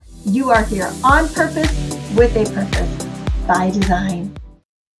You are here on purpose with a purpose by design.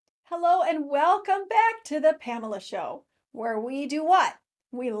 Hello and welcome back to the Pamela Show, where we do what?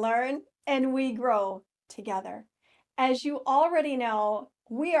 We learn and we grow together. As you already know,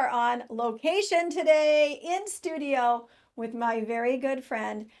 we are on location today in studio with my very good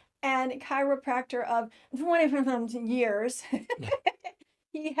friend and chiropractor of 20 years.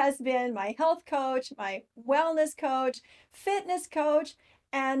 He has been my health coach, my wellness coach, fitness coach,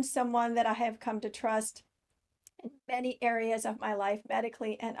 and someone that I have come to trust in many areas of my life,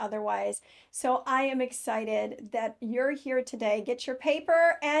 medically and otherwise. So I am excited that you're here today. Get your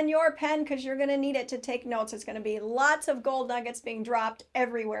paper and your pen because you're going to need it to take notes. It's going to be lots of gold nuggets being dropped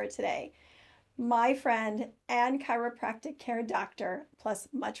everywhere today. My friend and chiropractic care doctor, plus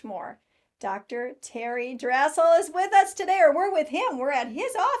much more. Dr. Terry Drassal is with us today, or we're with him. We're at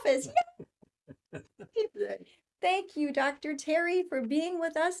his office. Thank you, Dr. Terry, for being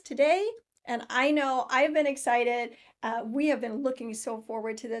with us today. And I know I've been excited. We have been looking so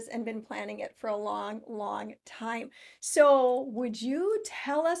forward to this and been planning it for a long, long time. So, would you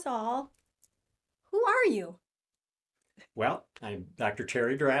tell us all, who are you? Well, I'm Dr.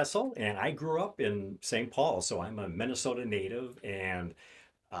 Terry Drassal, and I grew up in St. Paul, so I'm a Minnesota native. And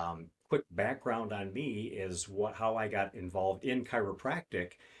quick background on me is how I got involved in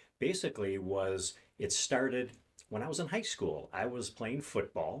chiropractic. Basically, was it started when I was in high school. I was playing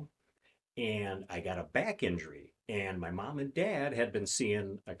football, and I got a back injury. And my mom and dad had been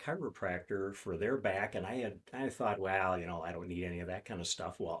seeing a chiropractor for their back, and I thought, well, I don't need any of that kind of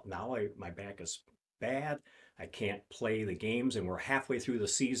stuff. Well, now my back is bad. I can't play the games, and we're halfway through the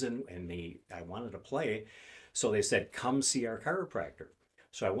season, and I wanted to play, so they said, come see our chiropractor.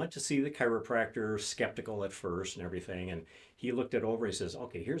 So I went to see the chiropractor, skeptical at first and everything, and he looked it over. He says,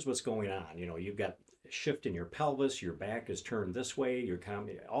 okay, here's what's going on. You've got shift in your pelvis, your back is turned this way,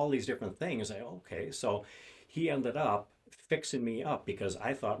 all these different things. Okay. So he ended up fixing me up because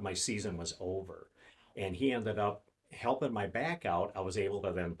I thought my season was over. And he ended up helping my back out. I was able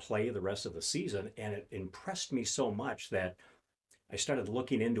to then play the rest of the season. And it impressed me so much that I started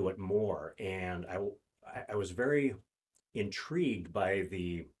looking into it more. And I was very intrigued by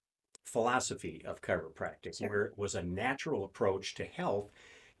the philosophy of chiropractic, Sure. where it was a natural approach to health.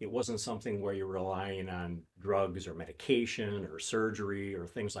 It wasn't something where you're relying on drugs or medication or surgery or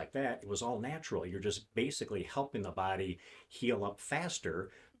things like that. It was all natural. You're just basically helping the body heal up faster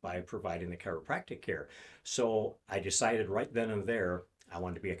by providing the chiropractic care. So I decided right then and there I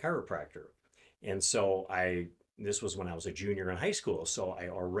wanted to be a chiropractor. And so this was when I was a junior in high school. So I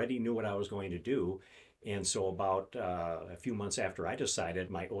already knew what I was going to do. And so, about a few months after I decided,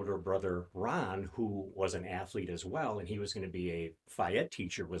 my older brother Ron, who was an athlete as well, and he was going to be a Phi Ed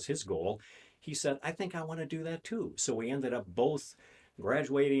teacher, was his goal. He said, I think I want to do that too. So, we ended up both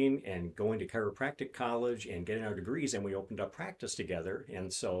graduating and going to chiropractic college and getting our degrees, and we opened up practice together.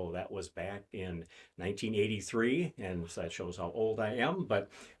 And so, that was back in 1983. And so that shows how old I am. But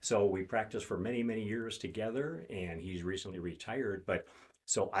so, we practiced for many, many years together, and he's recently retired. But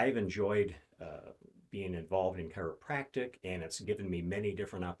so, I've enjoyed. Being involved in chiropractic, and it's given me many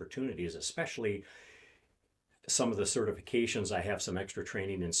different opportunities, especially some of the certifications. I have some extra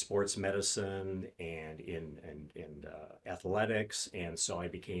training in sports medicine and in athletics, and so I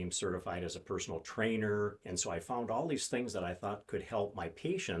became certified as a personal trainer. And so I found all these things that I thought could help my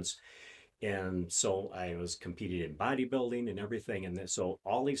patients. And so I was competing in bodybuilding and everything. And so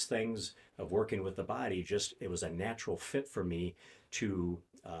all these things of working with the body, just it was a natural fit for me to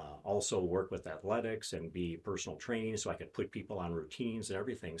also work with athletics and be personal training so I could put people on routines and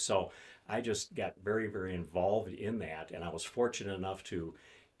everything. So I just got very, very involved in that. And I was fortunate enough to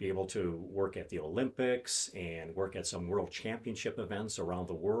be able to work at the Olympics and work at some world championship events around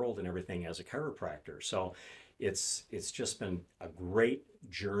the world and everything as a chiropractor. So it's just been a great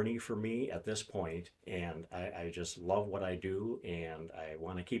journey for me at this point, and I just love what I do, and I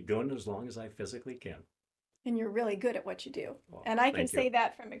want to keep doing it as long as I physically can. And you're really good at what you do. Well, And I can thank you. say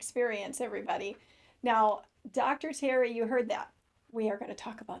that from experience, everybody. Now, Dr. Terry, you heard that. We are going to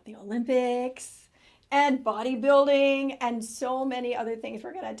talk about the Olympics and bodybuilding and so many other things.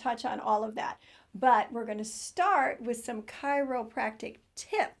 We're going to touch on all of that. But we're going to start with some chiropractic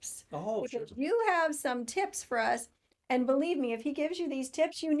tips Oh, sure. because you have some tips for us. And believe me, if he gives you these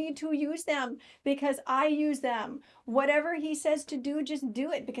tips, you need to use them because I use them. Whatever he says to do, just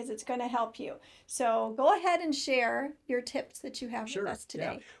do it because it's going to help you. So go ahead and share your tips that you have with Sure. us Yeah.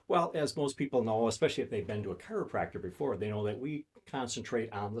 today. Well, as most people know, especially if they've been to a chiropractor before, they know that we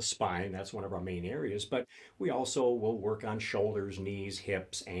concentrate on the spine. That's one of our main areas, but we also will work on shoulders, knees,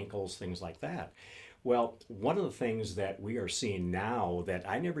 hips, ankles, things like that. Well, one of the things that we are seeing now that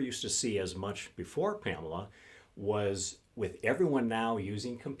I never used to see as much before, Pamela, was with everyone now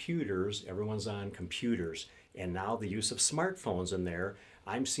using computers, everyone's on computers, and now the use of smartphones in there,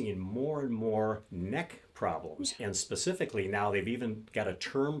 I'm seeing more and more neck problems. And specifically now they've even got a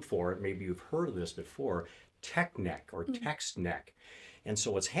term for it, maybe you've heard of this before, tech neck or Mhm. text neck. And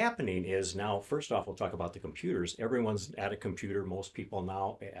so what's happening is now, first off, we'll talk about the computers. Everyone's at a computer, most people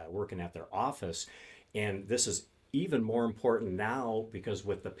now working at their office. And this is even more important now because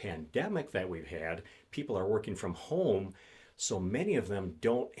with the pandemic that we've had, people are working from home. So many of them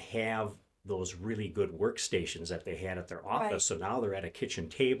don't have those really good workstations that they had at their Right. office. So now they're at a kitchen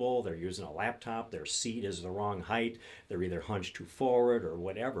table, they're using a laptop, their seat is the wrong height, they're either hunched too forward or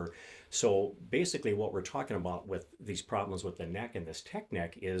whatever. So basically, what we're talking about with these problems with the neck and this tech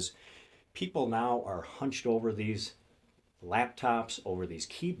neck is people now are hunched over these laptops, over these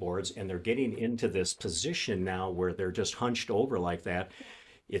keyboards, and they're getting into this position now where they're just hunched over like that.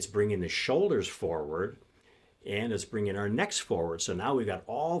 It's bringing the shoulders forward and it's bringing our necks forward. So now we've got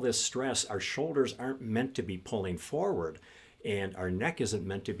all this stress. Our shoulders aren't meant to be pulling forward, and our neck isn't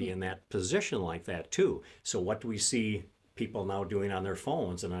meant to be in that position like that, too. So, what do we see people now doing on their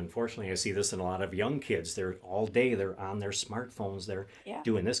phones? And unfortunately, I see this in a lot of young kids. They're all day, they're on their smartphones, they're Yeah.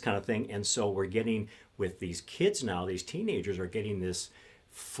 doing this kind of thing. And so, we're getting with these kids now, these teenagers are getting this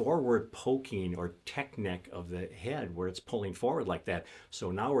forward poking or tech neck of the head where it's pulling forward like that. So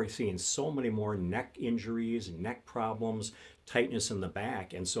now we're seeing so many more neck injuries, neck problems, tightness in the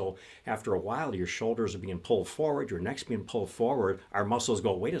back. And so after a while, your shoulders are being pulled forward, your neck's being pulled forward. Our muscles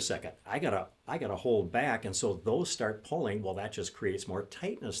go, wait a second, I gotta hold back. And so those start pulling. Well, that just creates more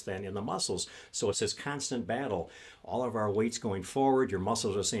tightness then in the muscles. So it's this constant battle. All of our weight's going forward. Your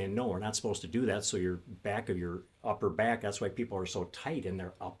muscles are saying, no, we're not supposed to do that. So your back of your upper back, that's why people are so tight in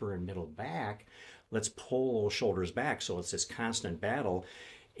their upper and middle back. Let's pull those shoulders back. So it's this constant battle.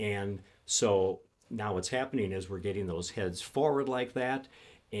 And so now what's happening is we're getting those heads forward like that.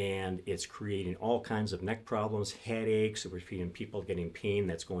 And it's creating all kinds of neck problems, headaches. We're seeing people getting pain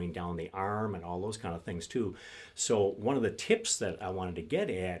that's going down the arm and all those kind of things too. So one of the tips that I wanted to get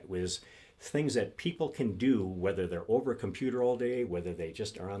at was things that people can do, whether they're over a computer all day, whether they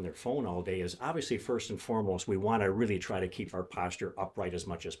just are on their phone all day, is obviously first and foremost, we want to really try to keep our posture upright as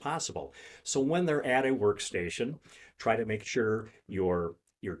much as possible. So when they're at a workstation, try to make sure your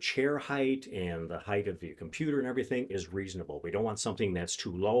chair height and the height of your computer and everything is reasonable. We don't want something that's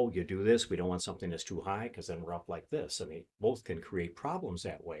too low. You do this. We don't want something that's too high because then we're up like this. I mean, both can create problems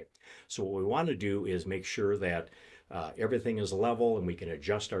that way. So what we want to do is make sure that everything is level and we can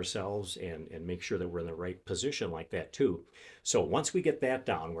adjust ourselves and make sure that we're in the right position like that too. So once we get that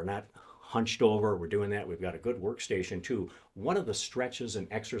down, we're not hunched over, we're doing that, we've got a good workstation too. One of the stretches and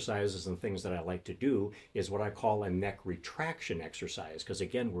exercises and things that I like to do is what I call a neck retraction exercise, because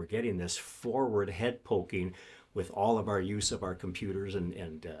again, we're getting this forward head poking with all of our use of our computers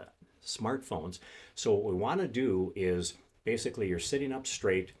and smartphones. So what we want to do is basically you're sitting up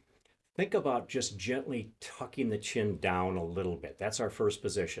straight. Think about just gently tucking the chin down a little bit. That's our first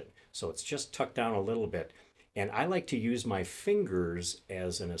position. So it's just tucked down a little bit. And I like to use my fingers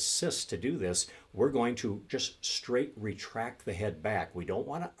as an assist to do this. We're going to just straight retract the head back. We don't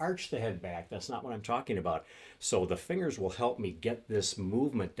want to arch the head back. That's not what I'm talking about. So the fingers will help me get this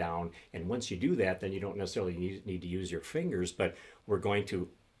movement down. And once you do that, then you don't necessarily need to use your fingers, but we're going to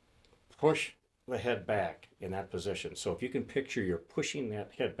push the head back in that position. So if you can picture you're pushing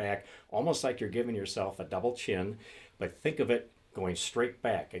that head back almost like you're giving yourself a double chin, but think of it going straight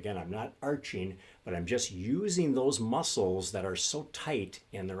back. Again, I'm not arching, but I'm just using those muscles that are so tight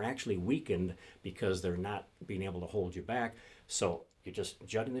and they're actually weakened because they're not being able to hold you back. So you're just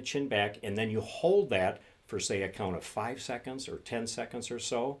jutting the chin back and then you hold that for say a count of 5 seconds or 10 seconds or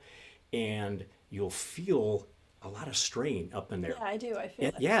so, and you'll feel a lot of strain up in Yeah, there. I do. I feel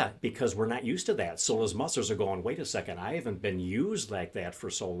it. Yeah, because we're not used to that. So those muscles are going, wait a second, I haven't been used like that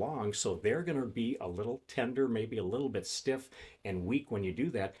for so long. So they're going to be a little tender, maybe a little bit stiff and weak when you do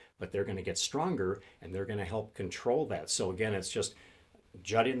that, but they're going to get stronger and they're going to help control that. So again, it's just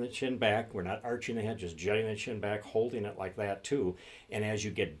jutting the chin back. We're not arching the head, just jutting the chin back, holding it like that too. And as you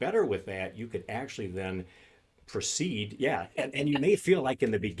get better with that, you could actually then proceed. Yeah. And you may feel like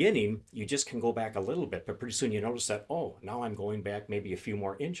in the beginning, you just can go back a little bit, but pretty soon you notice that, oh, now I'm going back maybe a few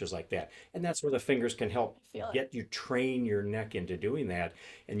more inches like that. And that's where the fingers can help I feel it. get you train your neck into doing that.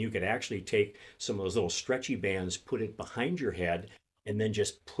 And you could actually take some of those little stretchy bands, put it behind your head, and then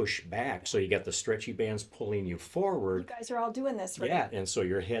just push back. So you got the stretchy bands pulling you You forward. guys are all doing this, right? Yeah, and so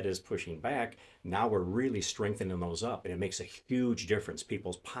your head is pushing back. Now we're really strengthening those up, and it makes a huge difference.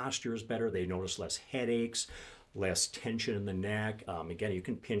 People's posture is better. They notice less headaches, less tension in the neck. Again, you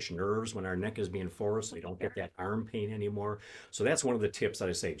can pinch nerves when our neck is being forced, so you don't get that arm pain anymore. So that's one of the tips that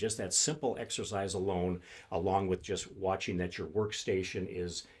I say. Just that simple exercise alone, along with just watching that your workstation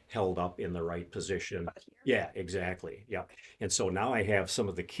is held up in the right position. Yeah, exactly. Yeah. And so now I have some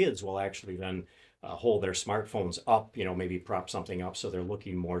of the kids will actually then hold their smartphones up, maybe prop something up so they're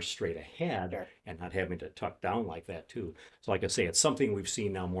looking more straight ahead Sure. and not having to tuck down like that too. So like I say, it's something we've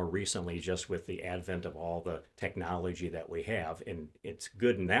seen now more recently just with the advent of all the technology that we have. And it's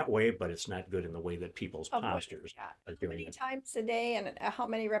good in that way, but it's not good in the way that people's Of what, postures yeah. are How doing many it. times a day and how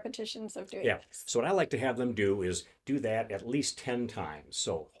many repetitions of doing Yeah. this? So what I like to have them do is do that at least 10 times.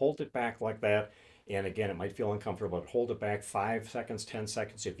 So hold it back like that. And again, it might feel uncomfortable, but hold it back 5 seconds, 10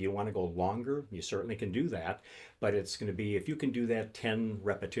 seconds. If you want to go longer, you certainly can do that. But it's going to be, if you can do that 10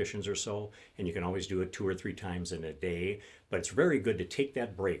 repetitions or so, and you can always do it 2 or 3 times in a day. But it's very good to take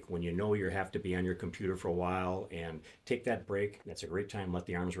that break when you know you have to be on your computer for a while and take that break. That's a great time. Let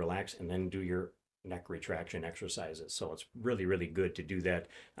the arms relax and then do your neck retraction exercises. So it's really, really good to do that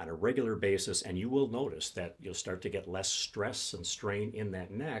on a regular basis. And you will notice that you'll start to get less stress and strain in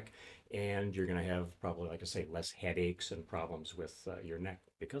that neck. And you're going to have probably, like I say, less headaches and problems with your neck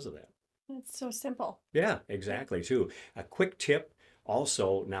because of that. It's so simple. Yeah, exactly, too. A quick tip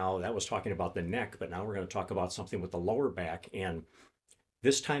also, now that was talking about the neck, but now we're going to talk about something with the lower back. And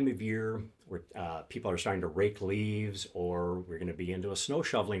this time of year, where people are starting to rake leaves, or we're going to be into a snow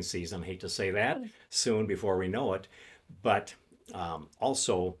shoveling season. I hate to say that soon before we know it, but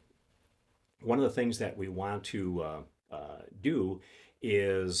also one of the things that we want to do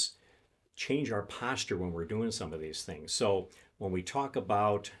is change our posture when we're doing some of these things. So when we talk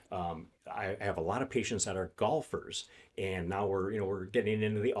about, I have a lot of patients that are golfers, and now we're getting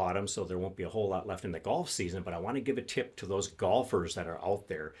into the autumn, so there won't be a whole lot left in the golf season. But I want to give a tip to those golfers that are out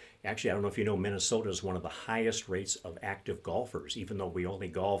there. Actually, I don't know if you know, Minnesota is one of the highest rates of active golfers, even though we only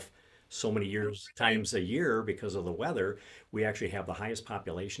golf so many years times a year because of the weather. We actually have the highest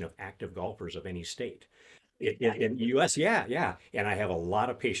population of active golfers of any state in US. Yeah, yeah. And I have a lot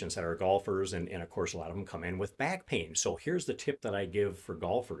of patients that are golfers, and of course, a lot of them come in with back pain. So here's the tip that I give for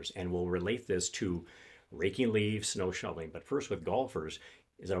golfers, and we'll relate this to raking leaves, snow shoveling. But first, with golfers,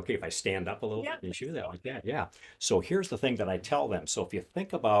 is it okay if I stand up a little bit and shoot that like that? Yeah. So here's the thing that I tell them. So if you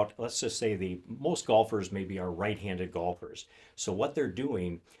think about, let's just say the most golfers maybe are right-handed golfers. So what they're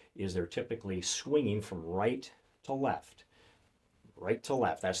doing is they're typically swinging from right to left.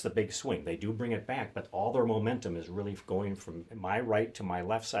 That's the big swing. They do bring it back, but all their momentum is really going from my right to my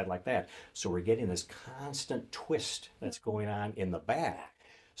left side like that. So we're getting this constant twist that's going on in the back.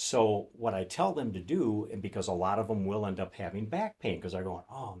 So what I tell them to do, and because a lot of them will end up having back pain because they're going,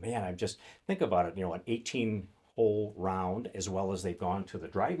 oh man, I'm just think about it, an 18 hole round, as well as they've gone to the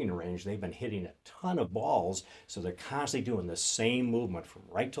driving range, they've been hitting a ton of balls. So they're constantly doing the same movement from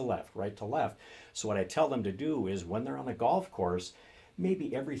right to left, right to left. So what I tell them to do is when they're on the golf course,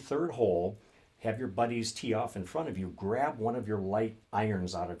 maybe every third hole, have your buddies tee off in front of you, grab one of your light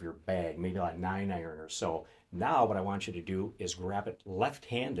irons out of your bag, maybe like 9 iron or so. Now, what I want you to do is grab it left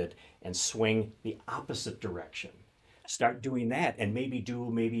handed and swing the opposite direction. Start doing that and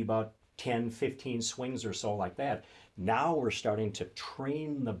maybe about 10, 15 swings or so like that. Now we're starting to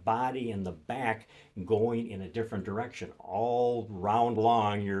train the body and the back going in a different direction. All round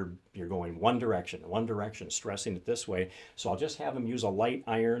long, you're going one direction, stressing it this way. So I'll just have them use a light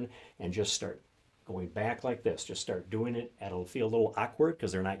iron and just start going back like this. Just start doing it. It'll feel a little awkward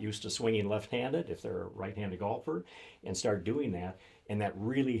because they're not used to swinging left-handed if they're a right-handed golfer, and start doing that. And that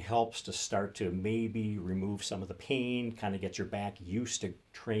really helps to start to maybe remove some of the pain, kind of get your back used to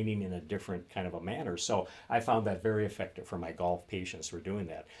training in a different kind of a manner. So I found that very effective for my golf patients who are doing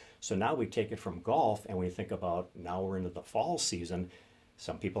that. So now we take it from golf and we think about now we're into the fall season.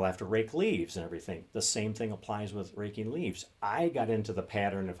 Some people have to rake leaves and everything. The same thing applies with raking leaves. I got into the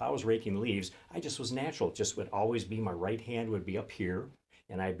pattern, if I was raking leaves, I just was natural. It just would always be my right hand would be up here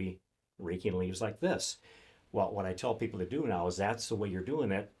and I'd be raking leaves like this. Well, what I tell people to do now is that's the way you're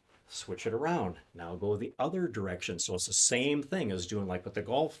doing it. Switch it around. Now go the other direction. So it's the same thing as doing like with the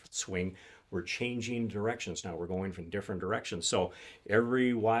golf swing. We're changing directions now. We're going from different directions. So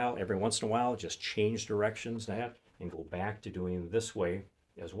every once in a while, just change directions and go back to doing this way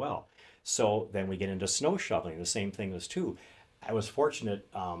as well. So then we get into snow shoveling. The same thing as too. I was fortunate.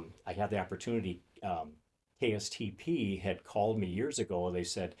 I had the opportunity. KSTP had called me years ago. They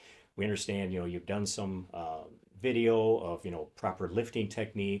said, we understand, you've done some video of, proper lifting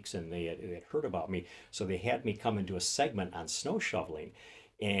techniques, and they had heard about me. So they had me come into a segment on snow shoveling.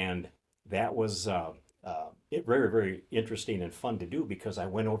 And that was very, very interesting and fun to do because I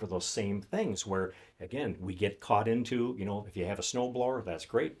went over those same things where, again, we get caught into, if you have a snowblower, that's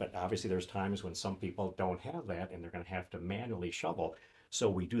great. But obviously, there's times when some people don't have that and they're going to have to manually shovel. So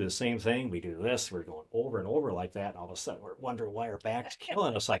we do the same thing. We do this. We're going over and over like that. And all of a sudden, we're wondering why our back's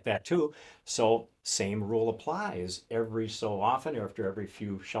killing us like that, too. So, same rule applies. Every so often, after every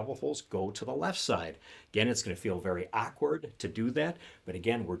few shovelfuls, go to the left side. Again, it's going to feel very awkward to do that. But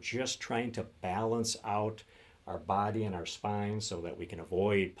again, we're just trying to balance out our body and our spine so that we can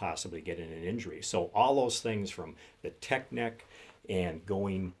avoid possibly getting an injury. So, all those things from the technique and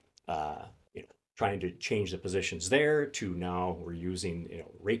going, trying to change the positions there to now we're using,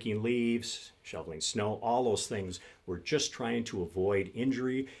 raking leaves, shoveling snow, all those things. We're just trying to avoid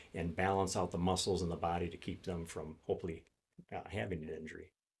injury and balance out the muscles in the body to keep them from hopefully having an injury.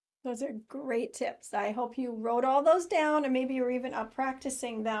 Those are great tips. I hope you wrote all those down, and maybe you're even up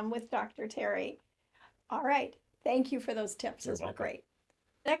practicing them with Dr. Terry. All right. Thank you for those tips. Those were great.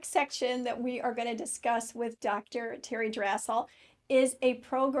 Next section that we are going to discuss with Dr. Terry Drassal is a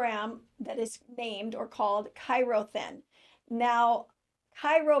program that is named or called ChiroThin. Now,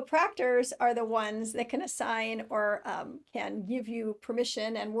 chiropractors are the ones that can assign or can give you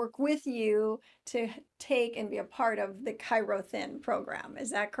permission and work with you to take and be a part of the ChiroThin program. Is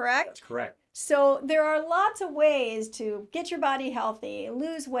that correct? That's correct. So there are lots of ways to get your body healthy,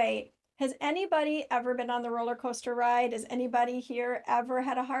 lose weight. Has anybody ever been on the roller coaster ride? Has anybody here ever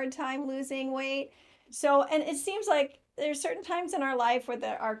had a hard time losing weight? So, and it seems like there's certain times in our life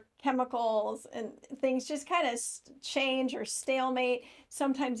where our chemicals and things just kind of change or stalemate.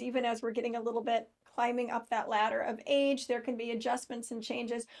 Sometimes even as we're getting a little bit climbing up that ladder of age, there can be adjustments and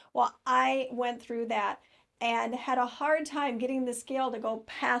changes. Well, I went through that and had a hard time getting the scale to go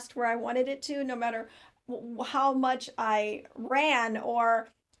past where I wanted it to, no matter how much I ran or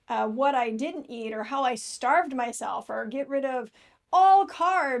what I didn't eat or how I starved myself or get rid of all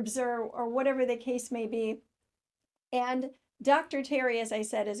carbs or whatever the case may be. And Dr. Terry, as I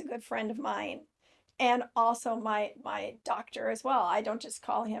said, is a good friend of mine and also my doctor as well. I don't just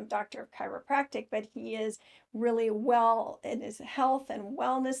call him Doctor of Chiropractic, but he is really well in his health and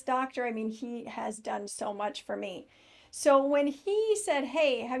wellness doctor. I mean, he has done so much for me. So when he said,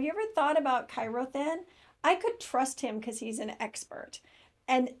 hey, have you ever thought about ChiroThin? I could trust him because he's an expert.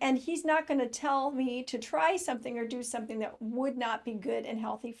 And he's not going to tell me to try something or do something that would not be good and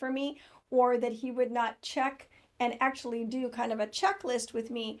healthy for me, or that he would not check and actually do kind of a checklist with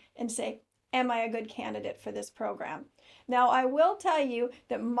me and say, am I a good candidate for this program? Now, I will tell you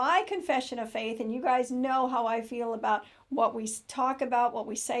that my confession of faith, and you guys know how I feel about what we talk about, what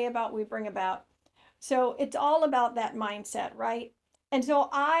we say about, we bring about. So it's all about that mindset, right? And so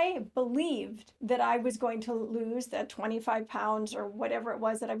I believed that I was going to lose that 25 pounds or whatever it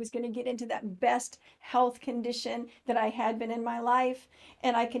was, that I was going to get into that best health condition that I had been in my life.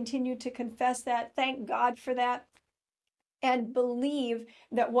 And I continued to confess that. Thank God for that. And believe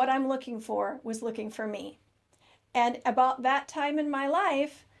that what I'm looking for was looking for me. And about that time in my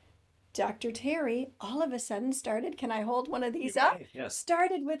life, Dr. Terry all of a sudden started, can I hold one of these up? Yes.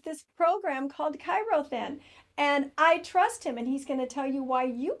 Started with this program called ChiroThin. And I trust him, and he's going to tell you why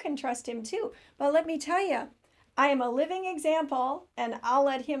you can trust him too. But let me tell you, I am a living example, and I'll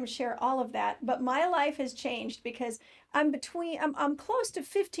let him share all of that. But my life has changed because I'm close to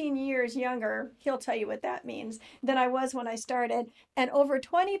 15 years younger, he'll tell you what that means, than I was when I started, and over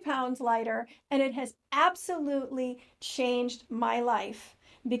 20 pounds lighter. And it has absolutely changed my life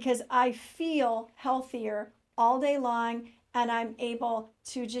because I feel healthier all day long, and I'm able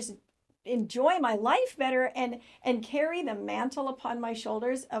to just enjoy my life better and carry the mantle upon my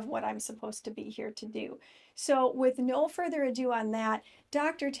shoulders of what I'm supposed to be here to do. So with no further ado on that,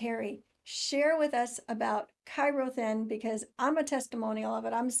 Dr. Terry, share with us about ChiroThin, because I'm a testimonial of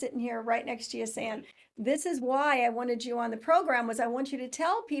it. I'm sitting here right next to you saying, this is why I wanted you on the program, was I want you to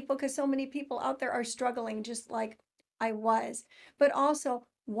tell people, because so many people out there are struggling just like I was. But also,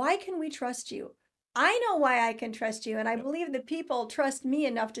 why can we trust you? I know why I can trust you, and I believe that people trust me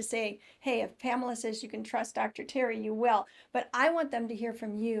enough to say, hey, if Pamela says you can trust Dr. Terry, you will. But I want them to hear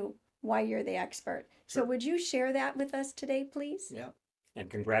from you why you're the expert. Sure. So would you share that with us today, please? Yeah. And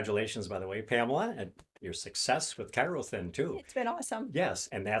congratulations, by the way, Pamela, and your success with ChiroThin too. It's been awesome. Yes,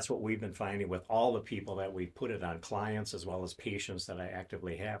 and that's what we've been finding with all the people that we put it on, clients as well as patients that I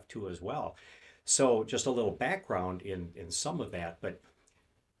actively have too as well. So just a little background in some of that, but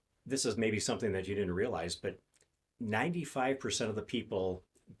this is maybe something that you didn't realize, but 95% of the people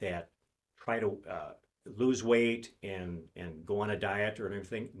that try to lose weight and go on a diet or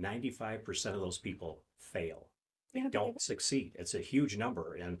anything, 95% of those people fail. They Yeah, don't succeed. It's a huge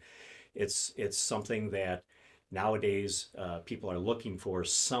number, and it's something that nowadays people are looking for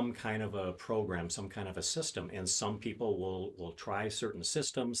some kind of a program, some kind of a system, and some people will try certain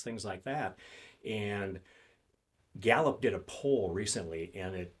systems, things like that. And Gallup did a poll recently,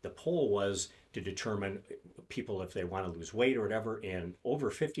 and the poll was to determine people if they want to lose weight or whatever, and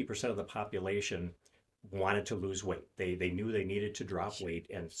over 50% of the population wanted to lose weight. They knew they needed to drop weight,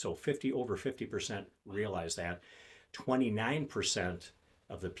 and so over 50% realized that. 29%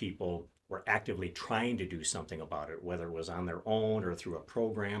 of the people were actively trying to do something about it, whether it was on their own or through a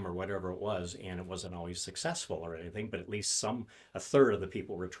program or whatever it was, and it wasn't always successful or anything, but at least a third of the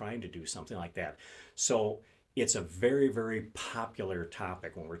people were trying to do something like that. So it's a very, very popular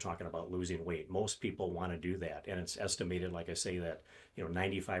topic when we're talking about losing weight. Most people want to do that, and it's estimated, like I say, that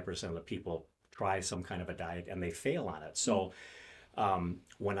 95% of the people try some kind of a diet and they fail on it. So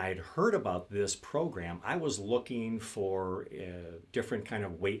when I'd heard about this program, I was looking for different kind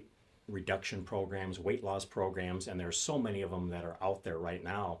of weight reduction programs, weight loss programs, and there's so many of them that are out there right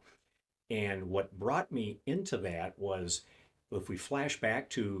now. And what brought me into that was, if we flash back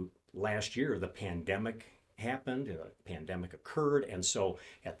to last year, the pandemic happened, the pandemic occurred, and so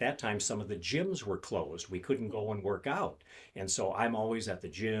at that time some of the gyms were closed. We couldn't go and work out. And so I'm always at the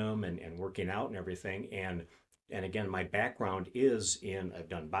gym and working out and everything. And again, my background is I've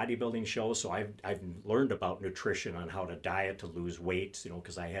done bodybuilding shows, so I've learned about nutrition, on how to diet to lose weight,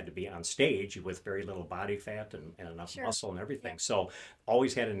 because I had to be on stage with very little body fat and enough Sure. muscle and everything. Yeah. So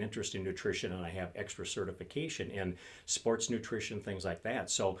always had an interest in nutrition, and I have extra certification in sports nutrition, things like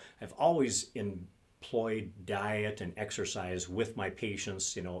that. So I've always employed diet and exercise with my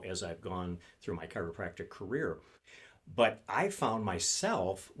patients, as I've gone through my chiropractic career. But I found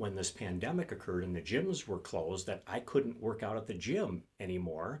myself, when this pandemic occurred and the gyms were closed, that I couldn't work out at the gym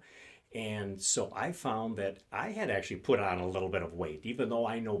anymore. And so I found that I had actually put on a little bit of weight. Even though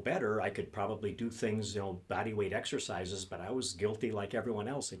I know better, I could probably do things, body weight exercises, but I was guilty like everyone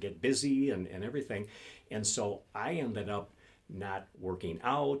else. I get busy and everything. And so I ended up not working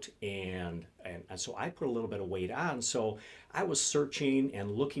out, and so I put a little bit of weight on. So I was searching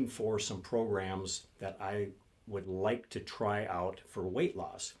and looking for some programs that I would like to try out for weight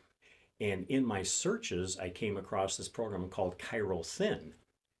loss. And in my searches, I came across this program called ChiroThin.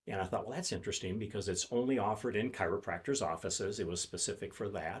 And I thought, well, that's interesting because it's only offered in chiropractors' offices. It was specific for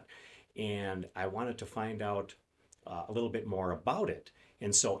that. And I wanted to find out a little bit more about it.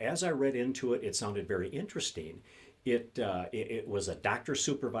 And so as I read into it, it sounded very interesting. It was a doctor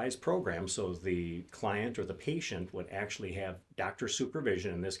supervised program, so the client or the patient would actually have doctor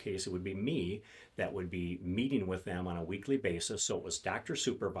supervision. In this case, it would be me that would be meeting with them on a weekly basis. So it was doctor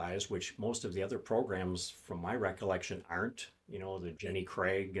supervised, which most of the other programs, from my recollection, aren't. The Jenny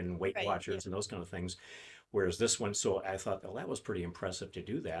Craig and Weight Right. Watchers and those kind of things. Whereas this one, so I thought, well, that was pretty impressive to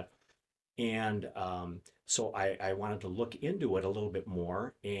do that. And so I wanted to look into it a little bit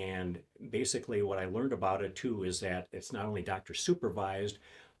more. And basically, what I learned about it too is that it's not only doctor supervised,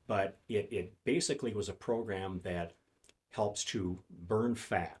 but it basically was a program that helps to burn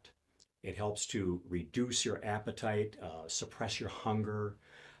fat. It helps to reduce your appetite, suppress your hunger.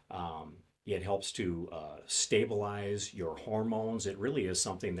 It helps to stabilize your hormones. It really is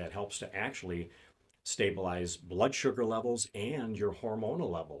something that helps to actually stabilize blood sugar levels and your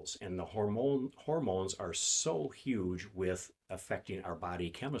hormonal levels. And the hormones are so huge with affecting our body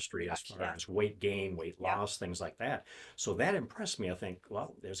chemistry as Gosh, far yeah. as weight gain, weight Yeah. loss, things like that. So that impressed me. I think,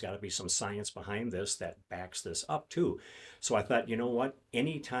 well, there's got to be some science behind this that backs this up too. So I thought, you know what?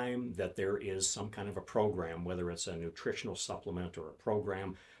 Anytime that there is some kind of a program, whether it's a nutritional supplement or a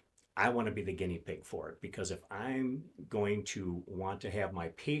program, I want to be the guinea pig for it, because if I'm going to want to have my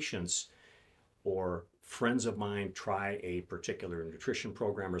patients or friends of mine try a particular nutrition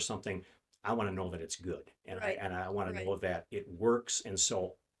program or something, I want to know that it's good, and Right. I want to Right. know that it works. And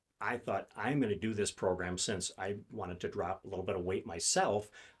so I thought, I'm going to do this program since I wanted to drop a little bit of weight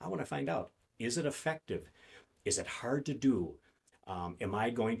myself. I want to find out, is it effective? Is it hard to do? Am I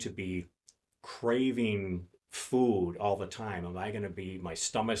going to be craving food all the time? Am I going to be, my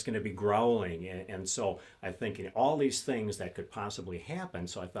stomach's going to be growling? And so I think all these things that could possibly happen.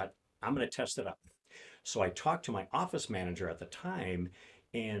 So I thought, I'm going to test it out. So I talked to my office manager at the time,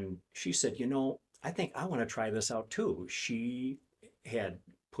 and she said, I think I want to try this out too. She had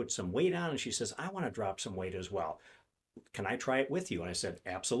put some weight on, and she says, I want to drop some weight as well. Can I try it with you? And I said,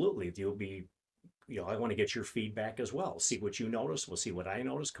 absolutely. You'll be, I want to get your feedback as well. See what you notice. We'll see what I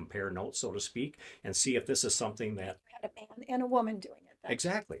notice, compare notes, so to speak, and see if this is something that, Had a man and a woman doing it. that.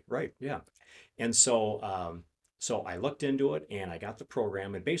 Exactly, right, yeah. And so, so I looked into it and I got the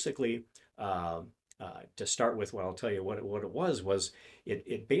program. And basically, uh, to start with, what I'll tell you what it was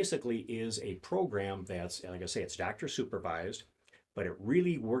it basically is a program that's, like I say, it's doctor supervised, but it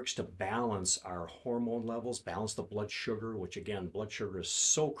really works to balance our hormone levels, balance the blood sugar, which again, blood sugar is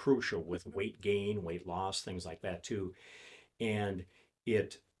so crucial with weight gain, weight loss, things like that too. And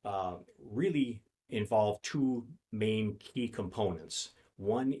it really involved two main key components.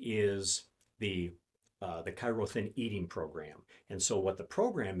 One is the ChiroThin eating program. And so what the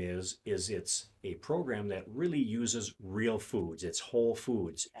program is it's a program that really uses real foods. It's whole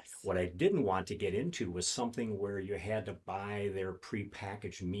foods. Yes. What I didn't want to get into was something where you had to buy their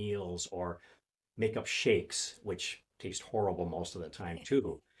prepackaged meals or make up shakes, which taste horrible most of the time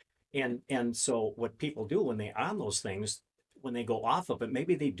too. And so what people do when they're on those things, when they go off of it,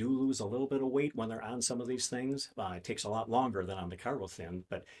 maybe they do lose a little bit of weight when they're on some of these things. It takes a lot longer than on the ChiroThin,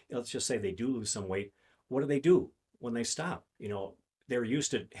 but let's just say they do lose some weight. What do when they stop? They're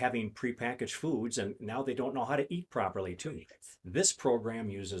used to having prepackaged foods and now they don't know how to eat properly too. This program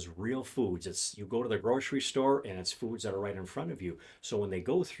uses real foods. It's you go to the grocery store and it's foods that are right in front of you. So when they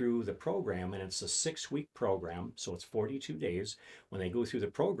go through the program, and it's a 6-week program, so it's 42 days, when they go through the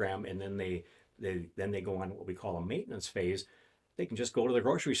program and then they go on what we call a maintenance phase, they can just go to the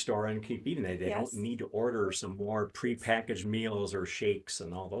grocery store and keep eating it. They don't Yes. need to order some more prepackaged meals or shakes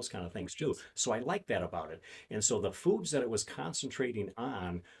and all those kind of things too. So I like that about it. And so the foods that it was concentrating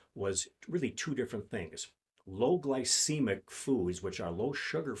on was really two different things. Low glycemic foods, which are low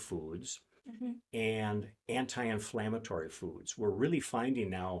sugar foods, Mhm. and anti-inflammatory foods. We're really finding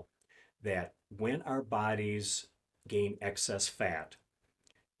now that when our bodies gain excess fat,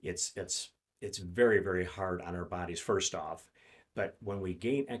 it's very, very hard on our bodies, first off. But when we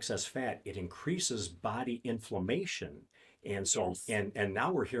gain excess fat, it increases body inflammation. And so, Yes. and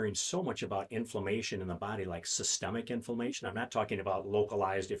now we're hearing so much about inflammation in the body, like systemic inflammation. I'm not talking about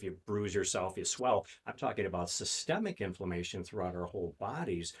localized, if you bruise yourself, you swell. I'm talking about systemic inflammation throughout our whole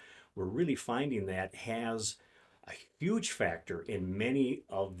bodies. We're really finding that has a huge factor in many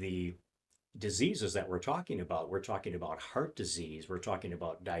of the diseases that we're talking about. We're talking about heart disease, we're talking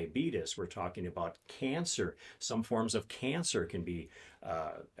about diabetes, we're talking about cancer. Some forms of cancer can be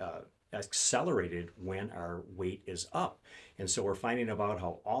accelerated when our weight is up. And so we're finding about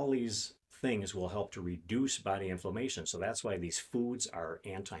how all these things will help to reduce body inflammation. So that's why these foods are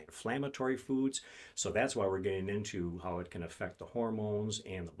anti-inflammatory foods. So that's why we're getting into how it can affect the hormones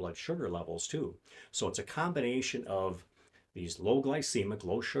and the blood sugar levels too. So it's a combination of these low glycemic,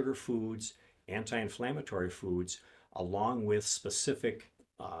 low sugar foods, anti-inflammatory foods, along with specific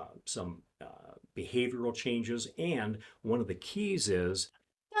some behavioral changes. And one of the keys is,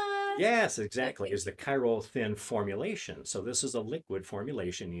 yes, exactly, is the ChiroThin formulation. So this is a liquid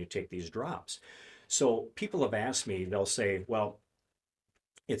formulation, and you take these drops. So people have asked me, they'll say, well,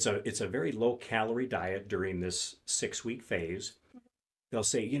 it's a very low calorie diet during this 6-week phase. They'll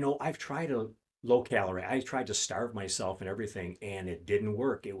say, I've tried a low calorie. I tried to starve myself and everything, and it didn't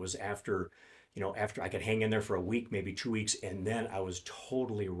work. It was after I could hang in there for a week, maybe 2 weeks, and then I was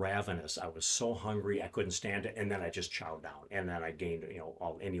totally ravenous. I was so hungry, I couldn't stand it, and then I just chowed down, and then I gained,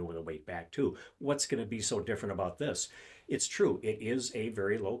 any of the weight back too. What's going to be so different about this? It's true, it is a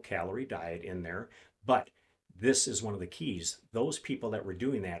very low calorie diet in there, but this is one of the keys. Those people that were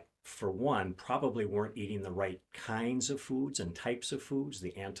doing that, for one, probably weren't eating the right kinds of foods and types of foods,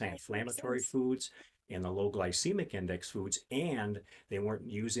 the anti-inflammatory foods and the low glycemic index foods, and they weren't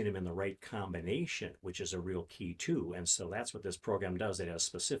using them in the right combination, which is a real key too. And so that's what this program does. It has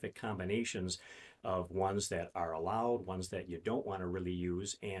specific combinations of ones that are allowed, ones that you don't want to really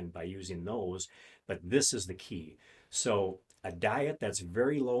use, and by using those, but this is the key. So a diet that's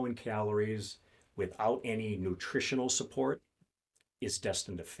very low in calories without any nutritional support is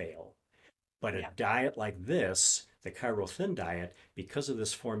destined to fail. But a diet like this, the ChiroThin diet, because of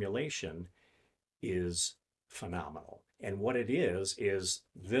this formulation, is phenomenal. And what it is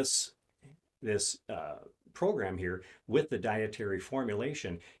this program here with the dietary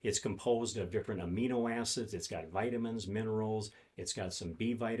formulation. It's composed of different amino acids. It's got vitamins, minerals. It's got some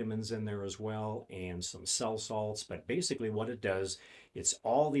B vitamins in there as well, and some cell salts. But basically, what it does, it's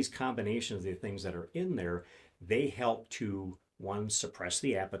all these combinations of the things that are in there. They help to, one, suppress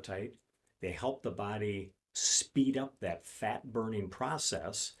the appetite. They help the body speed up that fat burning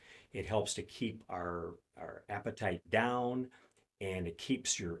process. It helps to keep our appetite down, and it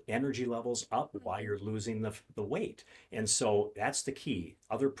keeps your energy levels up while you're losing the weight. And so that's the key.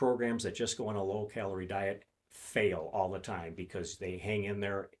 Other programs that just go on a low calorie diet fail all the time because they hang in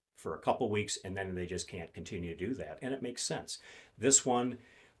there for a couple weeks and then they just can't continue to do that. And it makes sense. This one,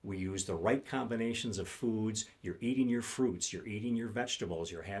 we use the right combinations of foods. You're eating your fruits, you're eating your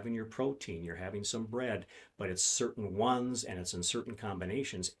vegetables, you're having your protein, you're having some bread, but it's certain ones and it's in certain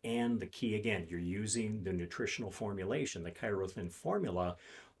combinations. And the key again, you're using the nutritional formulation, the ChiroThin formula,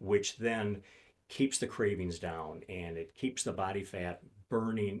 which then keeps the cravings down and it keeps the body fat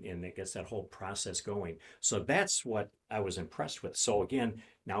burning and it gets that whole process going. So that's what I was impressed with. So again,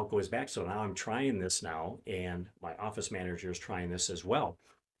 now it goes back. So now I'm trying this now, and my office manager is trying this as well.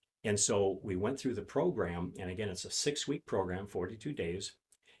 And so we went through the program, and again, it's a 6 week program, 42 days.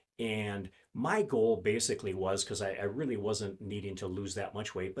 And my goal basically was because I really wasn't needing to lose that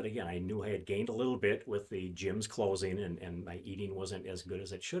much weight. But again, I knew I had gained a little bit with the gyms closing and my eating wasn't as good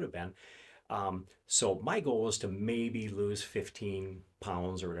as it should have been. So my goal was to maybe lose 15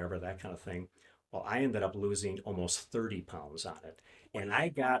 pounds or whatever, that kind of thing. Well, I ended up losing almost 30 pounds on it. And I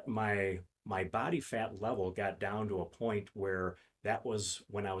got my body fat level got down to a point where that was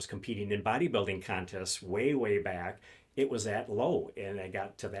when I was competing in bodybuilding contests way, way back. It was that low and I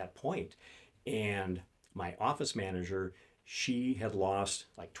got to that point. And my office manager, she had lost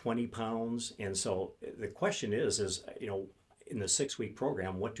like 20 pounds. And so the question is, in the 6 week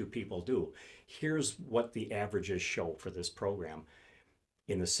program, what do people do? Here's what the averages show for this program.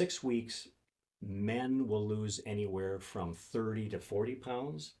 In the 6 weeks, men will lose anywhere from 30 to 40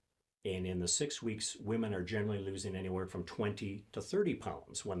 pounds. And in the 6 weeks, women are generally losing anywhere from 20 to 30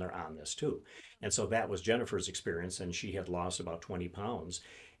 pounds when they're on this too. And so that was Jennifer's experience, and she had lost about 20 pounds.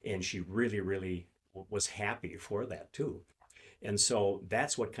 And she really, really was happy for that too. And so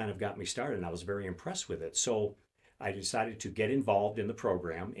that's what kind of got me started. And I was very impressed with it. So I decided to get involved in the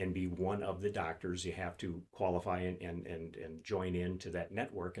program and be one of the doctors. You have to qualify and join into that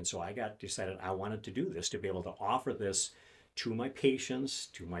network. And so I decided I wanted to do this, to be able to offer this to my patients,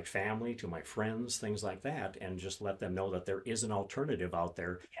 to my family, to my friends, things like that, and just let them know that there is an alternative out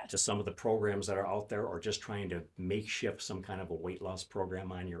there to some of the programs that are out there, or just trying to makeshift some kind of a weight loss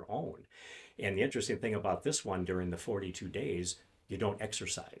program on your own. And the interesting thing about this one, during the 42 days, you don't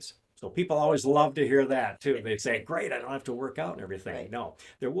exercise. So people always love to hear that too. They say, great, I don't have to work out and everything. Right. No,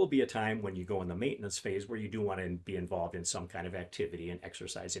 there will be a time when you go in the maintenance phase where you do want to be involved in some kind of activity and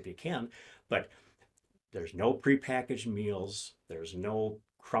exercise if you can. But there's no prepackaged meals. There's no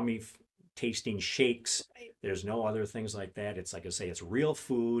crummy tasting shakes. Right. There's no other things like that. It's like I say, it's real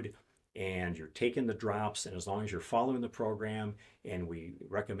food and you're taking the drops. And as long as you're following the program, and we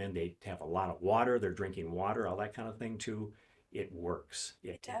recommend they have a lot of water, they're drinking water, all that kind of thing too, it works.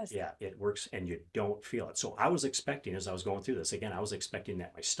 It does. Yeah, it works and you don't feel it. So I was expecting, as I was going through this, again, I was expecting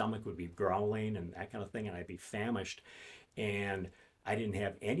that my stomach would be growling and that kind of thing, and I'd be famished. And I didn't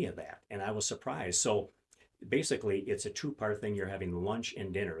have any of that. And I was surprised. So basically, it's a two-part thing. You're having lunch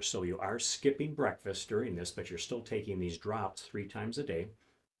and dinner. So you are skipping breakfast during this, but you're still taking these drops 3 times a day.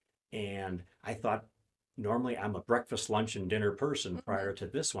 And I thought, normally I'm a breakfast, lunch, and dinner person prior to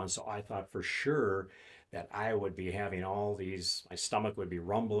this one. So I thought for sure that I would be having all these, my stomach would be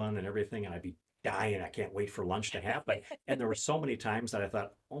rumbling and everything, and I'd be dying. I can't wait for lunch to happen. And there were so many times that I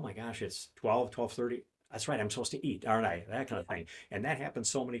thought, oh my gosh, it's 12:30. That's right, I'm supposed to eat, aren't I? That kind of thing. And that happened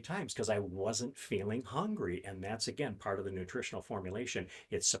so many times because I wasn't feeling hungry. And that's, again, part of the nutritional formulation.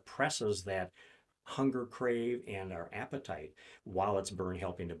 It suppresses that hunger crave and our appetite while it's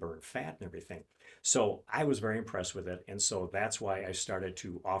helping to burn fat and everything. So I was very impressed with it. And so that's why I started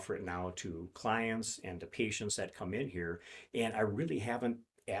to offer it now to clients and to patients that come in here. And I really haven't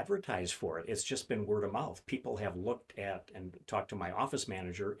advertised for it. It's just been word of mouth. People have looked at and talked to my office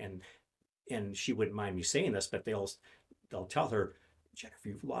manager, and she wouldn't mind me saying this, but they'll tell her, Jennifer,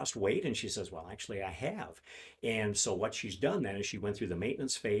 you've lost weight. And she says, well, actually, I have. And so what she's done then is she went through the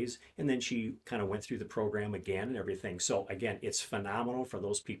maintenance phase, and then she kind of went through the program again and everything. So again, it's phenomenal for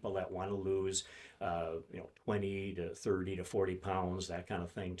those people that want to lose, 20 to 30 to 40 pounds, that kind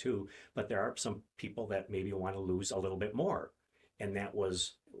of thing too. But there are some people that maybe want to lose a little bit more. And that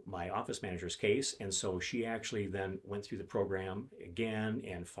was my office manager's case. And so she actually then went through the program again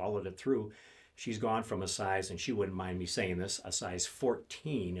and followed it through. She's gone from a size, and she wouldn't mind me saying this, a size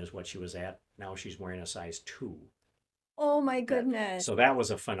 14 is what she was at. Now she's wearing a size 2. Oh my goodness. So that was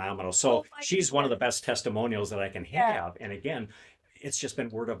a phenomenal. So Oh my she's one of the goodness. best testimonials that I can Yeah. have. And again, it's just been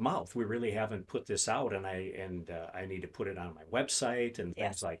word of mouth. We really haven't put this out, and I need to put it on my website and Yes.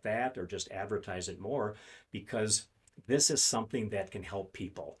 things like that, or just advertise it more, because this is something that can help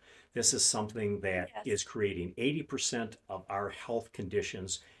people. This is something that Yes. is creating 80% of our health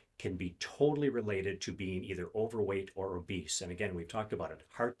conditions can be totally related to being either overweight or obese. And again, we've talked about it: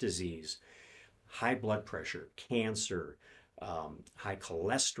 heart disease, high blood pressure, cancer, high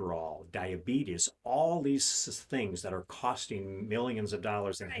cholesterol, diabetes, all these things that are costing millions of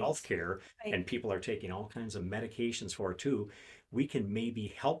dollars in Right. healthcare, Right. and people are taking all kinds of medications for it too. We can maybe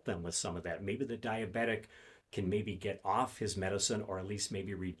help them with some of that. Maybe the diabetic can maybe get off his medicine, or at least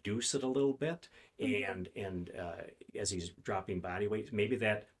maybe reduce it a little bit. And as he's dropping body weight, maybe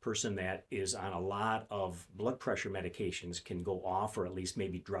that person that is on a lot of blood pressure medications can go off, or at least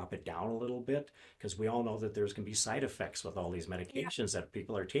maybe drop it down a little bit, because we all know that there's going to be side effects with all these Yeah. medications that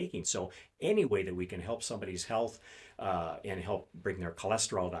people are taking. So any way that we can help somebody's health, and help bring their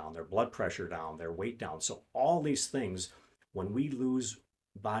cholesterol down, their blood pressure down, their weight down. So all these things, when we lose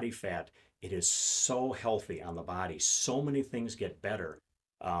body fat, it is so healthy on the body. So many things get better.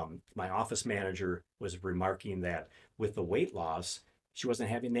 My office manager was remarking that with the weight loss, she wasn't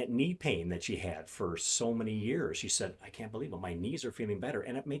having that knee pain that she had for so many years. She said, I can't believe it. My knees are feeling better.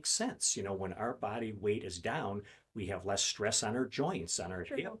 And it makes sense. You know, when our body weight is down, we have less stress on our joints, on our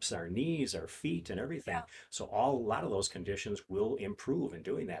True. hips, our knees, our feet, and everything. Yeah. So a lot of those conditions will improve in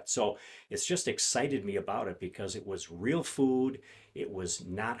doing that. So it's just excited me about it because it was real food. It was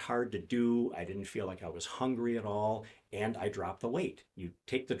not hard to do. I didn't feel like I was hungry at all. And I dropped the weight. You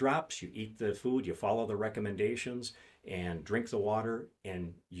take the drops, you eat the food, you follow the recommendations, and drink the water,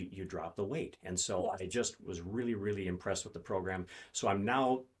 and you drop the weight. And so I Yes. just was really, really impressed with the program. So I'm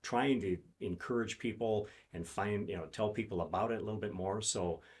now trying to encourage people and tell people about it a little bit more,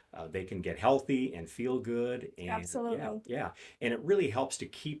 so they can get healthy and feel good. And yeah, Absolutely. yeah. And it really helps to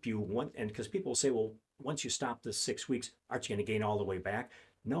keep you and because people say, well, once you stop the 6 weeks, aren't you going to gain all the way back?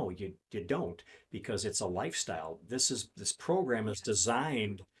 No, you don't, because it's a lifestyle. This program is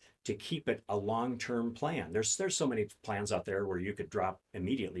designed to keep it a long-term plan. There's so many plans out there where you could drop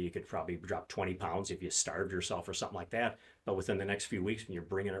immediately. You could probably drop 20 pounds if you starved yourself or something like that. But within the next few weeks, you're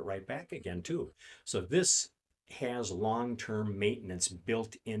bringing it right back again too. So this has long-term maintenance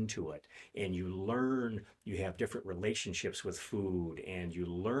built into it, and you have different relationships with food, and you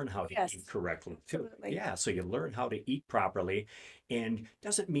learn how to Yes. eat correctly too. Absolutely. Yeah, so you learn how to eat properly. And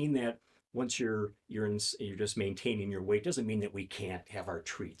doesn't mean that once you're just maintaining your weight, doesn't mean that we can't have our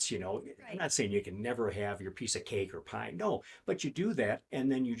treats. I'm Right. not saying you can never have your piece of cake or pie. No, but you do that, and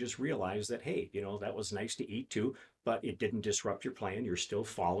then you just realize that, hey, that was nice to eat too, but it didn't disrupt your plan. You're still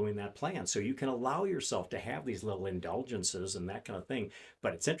following that plan. So you can allow yourself to have these little indulgences and that kind of thing.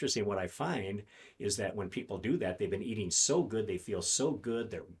 But it's interesting, what I find is that when people do that, they've been eating so good, they feel so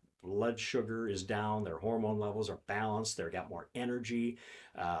good, their blood sugar is down, their hormone levels are balanced, they've got more energy,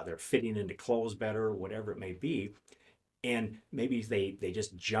 they're fitting into clothes better, whatever it may be. And maybe they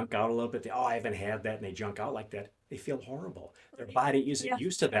just junk out a little bit. I haven't had that, and they junk out like that. They feel horrible. Their Right. body isn't Yes.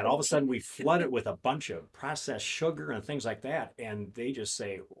 used to that. All of a sudden, we flood it with a bunch of processed sugar and things like that, and they just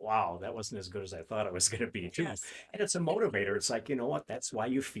say, "Wow, that wasn't as good as I thought it was going to be, too." Yes. And it's a motivator. It's like, you know what? That's why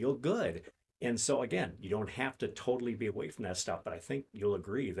you feel good. And so again, you don't have to totally be away from that stuff, but I think you'll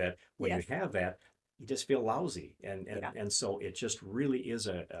agree that when you Yes. have that, you just feel lousy. Yeah. And so it just really is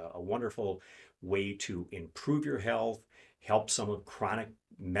a wonderful way to improve your health, help some of chronic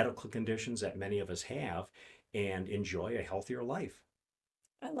medical conditions that many of us have, and enjoy a healthier life.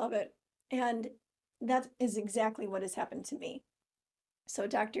 I love it. And that is exactly what has happened to me. So,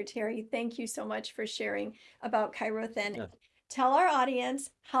 Dr. Terry, thank you so much for sharing about ChiroThin. Yeah. Tell our audience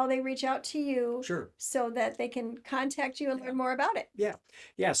how they reach out to you Sure. so that they can contact you and learn more about it. Yeah,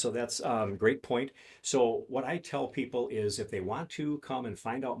 yeah. So that's great point. So what I tell people is, if they want to come and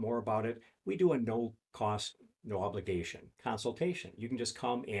find out more about it, we do a no cost, no obligation consultation. You can just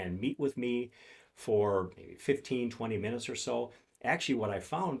come and meet with me for maybe 15, 20 minutes or so. Actually, what I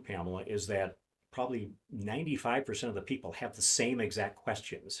found, Pamela, is that probably 95% of the people have the same exact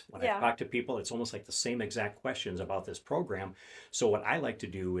questions. When I Yeah. talk to people, it's almost like the same exact questions about this program. So what I like to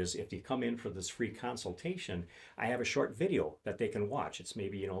do is, if you come in for this free consultation, I have a short video that they can watch. It's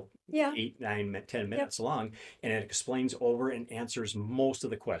maybe, Yeah. 8, 9, 10 Yep. minutes long, and it explains over and answers most of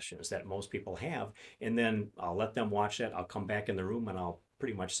the questions that most people have. And then I'll let them watch that. I'll come back in the room and I'll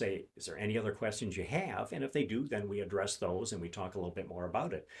pretty much say, is there any other questions you have? And if they do, then we address those and we talk a little bit more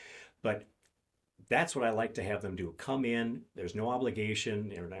about it. But that's what I like to have them do. Come in, there's no obligation.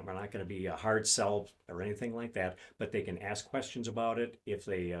 We're not going to be a hard sell or anything like that, but they can ask questions about it if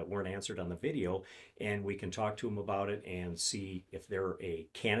they weren't answered on the video, and we can talk to them about it and see if they're a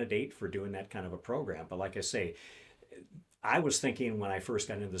candidate for doing that kind of a program. But like I say, I was thinking when I first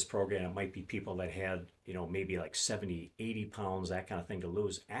got into this program, it might be people that had, maybe like 70, 80 pounds, that kind of thing to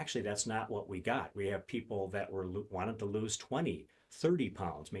lose. Actually, that's not what we got. We have people that wanted to lose 20, 30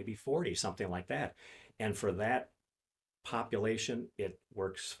 pounds, maybe 40, something like that. And for that population, it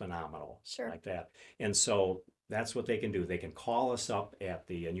works phenomenal Sure. like that. And so That's what they can do. They can call us up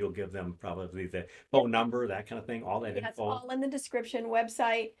and you'll give them probably the phone number, that kind of thing, all that Yeah, it's info. all in the description,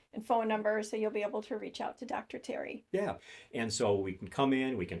 website and phone number, so you'll be able to reach out to Dr. Terry. Yeah. And so we can come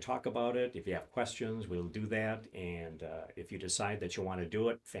in, we can talk about it. If you have questions, we'll do that. And if you decide that you want to do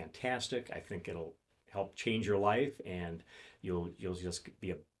it, fantastic. I think it'll help change your life and you'll just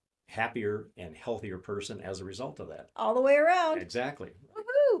be a happier and healthier person as a result of that. All the way around. Exactly.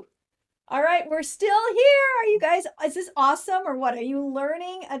 Woohoo! All right, we're still here. Are you guys, is this awesome or what? Are you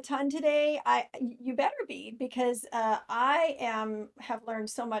learning a ton today? You better be, because have learned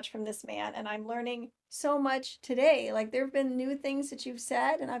so much from this man, and I'm learning so much today. Like, there have been new things that you've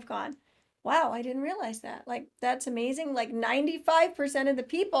said, and I've gone, wow, I didn't realize that. Like, that's amazing. Like 95% of the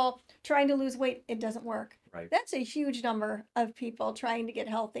people trying to lose weight, it doesn't work. Right. That's a huge number of people trying to get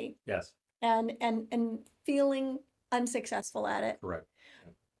healthy Yes. and feeling unsuccessful at it. Correct.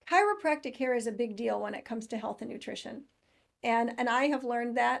 Chiropractic care is a big deal when it comes to health and nutrition. And I have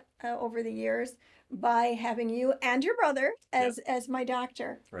learned that over the years by having you and your brother as my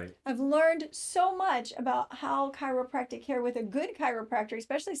doctor. Right. I've learned so much about how chiropractic care with a good chiropractor,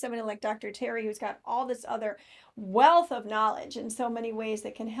 especially somebody like Dr. Terry, who's got all this other wealth of knowledge in so many ways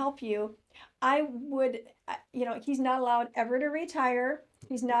that can help you. I would, he's not allowed ever to retire.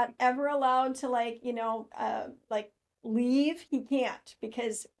 He's not ever allowed to leave. He can't,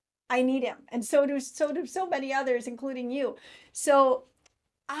 because I need him, and so do so many others, including you. So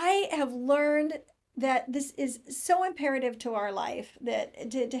I have learned that this is so imperative to our life, that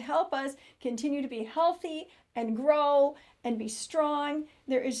to help us continue to be healthy and grow and be strong.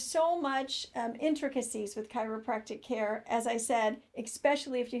 There is so much intricacies with chiropractic care, as I said,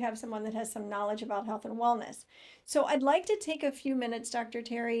 especially if you have someone that has some knowledge about health and wellness. So I'd like to take a few minutes, Dr.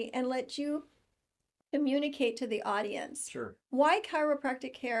 Terry, and let you communicate to the audience Sure. why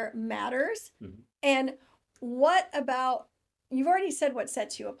chiropractic care matters, Mhm. and what about, you've already said what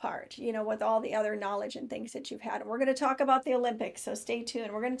sets you apart, with all the other knowledge and things that you've had. And we're going to talk about the Olympics, so stay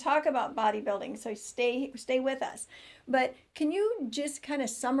tuned. We're going to talk about bodybuilding, so stay with us. But can you just kind of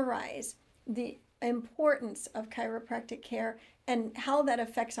summarize the importance of chiropractic care and how that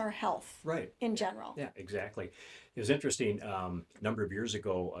affects our health in general? Yeah, exactly. It was interesting. A number of years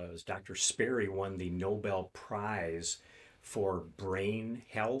ago, Dr. Sperry won the Nobel Prize for brain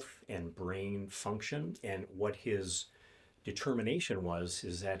health and brain function. And what his determination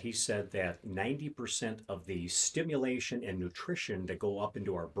is that he said that 90% of the stimulation and nutrition that go up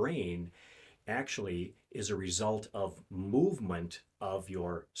into our brain actually is a result of movement of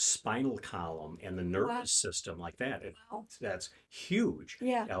your spinal column and the nervous system, like that. Wow. That's huge.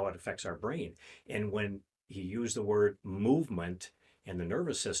 Yeah. How it affects our brain. And when he used the word movement and the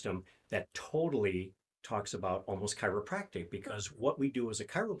nervous system, that totally talks about almost chiropractic, because what we do as a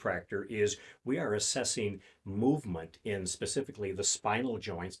chiropractor is we are assessing movement in specifically the spinal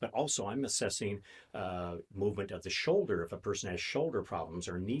joints, but also I'm assessing movement of the shoulder if a person has shoulder problems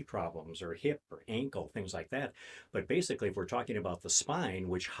or knee problems or hip or ankle, things like that. But basically, if we're talking about the spine,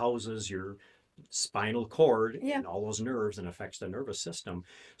 which houses your spinal cord and all those nerves and affects the nervous system.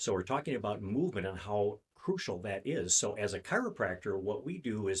 So we're talking about movement and how crucial that is. So as a chiropractor, what we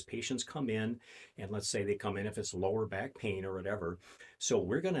do is patients come in, and let's say they come in if it's lower back pain or whatever. So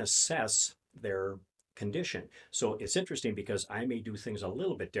we're going to assess their condition. So it's interesting because I may do things a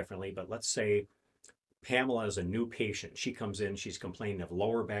little bit differently, but let's say Pamela is a new patient. She comes in, she's complaining of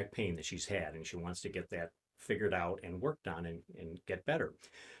lower back pain that she's had, and she wants to get that figured out and worked on and get better.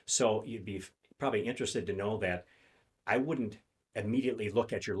 So you'd be probably interested to know that I wouldn't immediately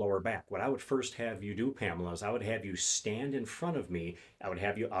look at your lower back. What I would first have you do, Pamela, is I would have you stand in front of me. I would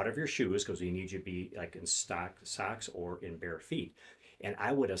have you out of your shoes, because we need you to be like in socks or in bare feet. And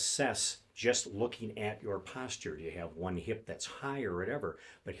I would assess just looking at your posture. Do you have one hip that's high or whatever?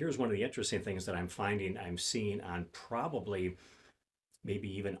 But here's one of the interesting things that I'm seeing on probably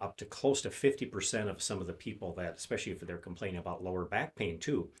maybe even up to close to 50% of some of the people that, especially if they're complaining about lower back pain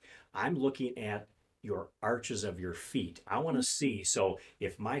too, I'm looking at your arches of your feet. I want to see, so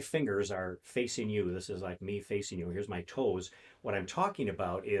if my fingers are facing you, this is like me facing you, here's my toes. What I'm talking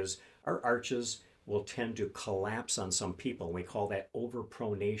about is our arches will tend to collapse on some people. We call that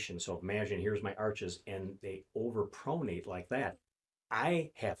overpronation. So imagine here's my arches and they overpronate like that. I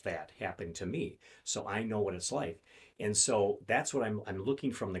have that happen to me, so I know what it's like. And so that's what I'm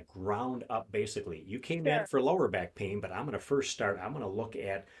looking from the ground up, basically. You came in for lower back pain, but I'm going to first start, I'm going to look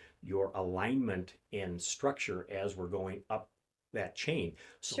at your alignment and structure as we're going up that chain.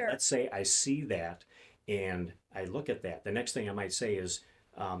 So let's say I see that and I look at that. The next thing I might say is,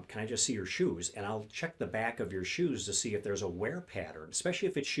 can I just see your shoes? And I'll check the back of your shoes to see if there's a wear pattern, especially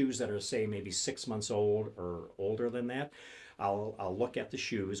if it's shoes that are, say, maybe 6 months old or older than that. I'll look at the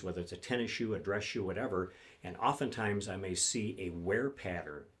shoes, whether it's a tennis shoe, a dress shoe, whatever, and oftentimes I may see a wear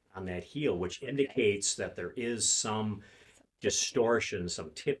pattern on that heel, which indicates that there is some distortion,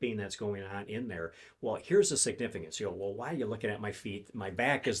 some tipping that's going on in there. Well, here's the significance. You go, well, why are you looking at my feet? My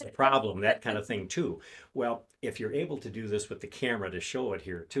back is the problem, that kind of thing too. Well, if you're able to do this with the camera to show it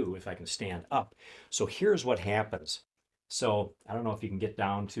here too, if I can stand up. So here's what happens. So I don't know if you can get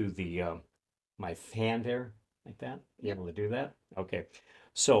down to the my hand there like that. You able to do that? Okay.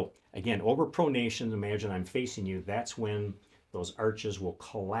 So again, overpronation, imagine I'm facing you. That's when those arches will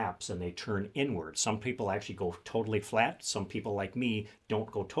collapse and they turn inward. Some people actually go totally flat. Some people like me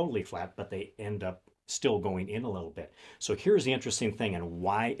don't go totally flat, but they end up still going in a little bit. So here's the interesting thing and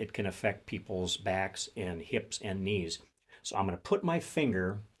why it can affect people's backs and hips and knees. So I'm going to put my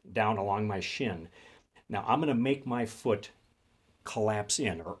finger down along my shin. Now I'm going to make my foot collapse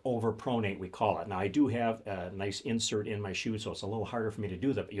in or overpronate, we call it. Now I do have a nice insert in my shoe, so it's a little harder for me to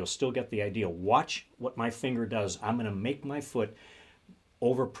do that, but you'll still get the idea. Watch what my finger does. I'm going to make my foot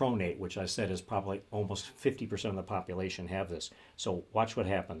overpronate, which I said is probably almost 50% of the population have this. So watch what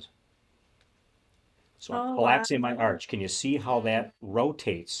happens. So I'm collapsing my arch. Can you see how that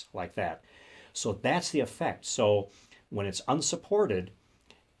rotates like that? So that's the effect. So when it's unsupported,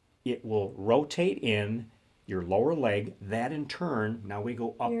 it will rotate in your lower leg. That in turn, now we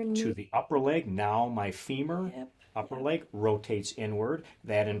go up to the upper leg. Now my femur, upper leg rotates inward.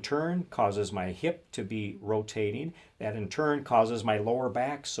 That in turn causes my hip to be rotating. That in turn causes my lower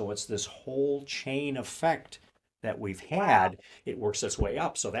back. So it's this whole chain effect that we've had. It works its way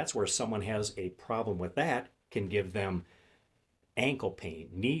up. So that's where someone has a problem with that can give them ankle pain,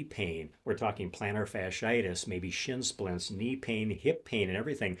 knee pain. We're talking plantar fasciitis, maybe shin splints, knee pain, hip pain, and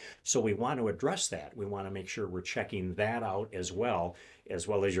everything. So we want to address that. We want to make sure we're checking that out as well as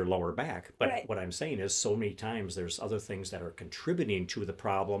your lower back. But what I'm saying is so many times there's other things that are contributing to the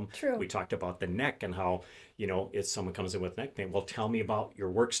problem. True. We talked about the neck and how, if someone comes in with neck pain, well, tell me about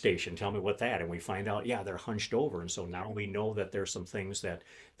your workstation. Tell me what that. And we find out, yeah, they're hunched over. And so now we know that there's some things that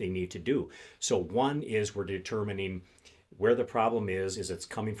they need to do. So one is we're determining where the problem is it's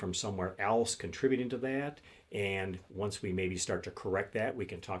coming from somewhere else contributing to that. And once we maybe start to correct that, we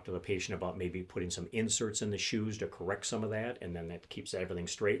can talk to the patient about maybe putting some inserts in the shoes to correct some of that. And then that keeps everything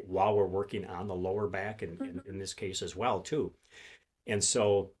straight while we're working on the lower back and in this case as well too. And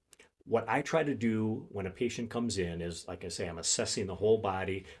so what I try to do when a patient comes in is, like I say, I'm assessing the whole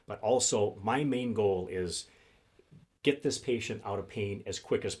body, but also my main goal is get this patient out of pain as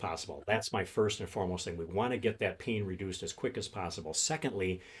quick as possible. That's my first and foremost thing. We want to get that pain reduced as quick as possible.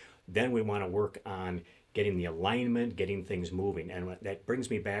 Secondly, then we want to work on getting the alignment, getting things moving. And that brings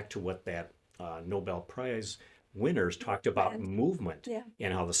me back to what that Nobel Prize winners talked about movement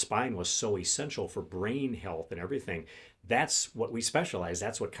and how the spine was so essential for brain health and everything. That's what we specialize.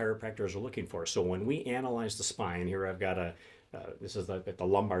 That's what chiropractors are looking for. So when we analyze the spine, here I've got this is the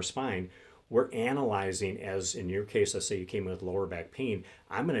lumbar spine. We're analyzing, as in your case, let's say you came in with lower back pain,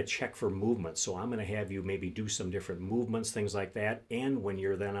 I'm going to check for movement. So I'm going to have you maybe do some different movements, things like that. And when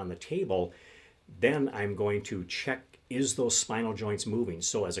you're then on the table, then I'm going to check, is those spinal joints moving?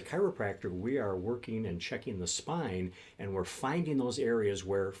 So as a chiropractor, we are working and checking the spine, and we're finding those areas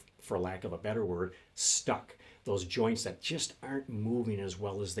where, for lack of a better word, stuck. Those joints that just aren't moving as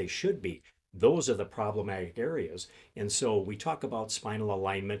well as they should be. Those are the problematic areas. And so we talk about spinal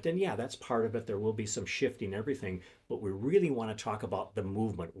alignment, and yeah, that's part of it. There will be some shifting, everything, but we really want to talk about the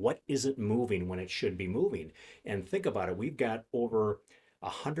movement. What isn't moving when it should be moving? And think about it. We've got over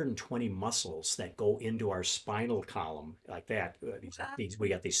 120 muscles that go into our spinal column like that. We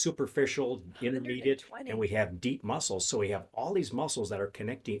got these superficial, intermediate, and we have deep muscles. So we have all these muscles that are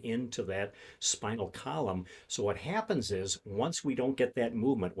connecting into that spinal column. So what happens is once we don't get that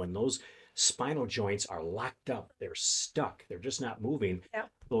movement, when those spinal joints are locked up, they're stuck, they're just not moving.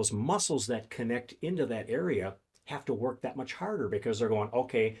 Those muscles that connect into that area have to work that much harder because they're going,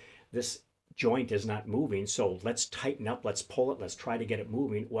 okay, this joint is not moving, so let's tighten up, let's pull it, let's try to get it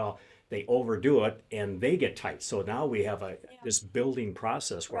moving. Well, they overdo it and they get tight. So now we have this building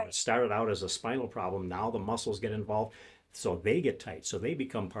process where it started out as a spinal problem. Now the muscles get involved, so they get tight. So they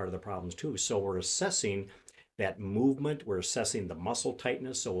become part of the problems too. So we're assessing that movement. We're assessing the muscle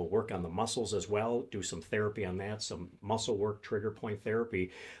tightness. So we'll work on the muscles as well, do some therapy on that, some muscle work, trigger point therapy.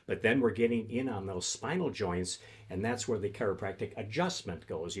 But then we're getting in on those spinal joints, and that's where the chiropractic adjustment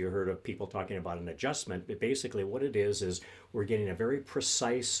goes. You heard of people talking about an adjustment, but basically what it is we're getting a very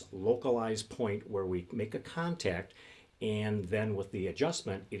precise, localized point where we make a contact, And then with the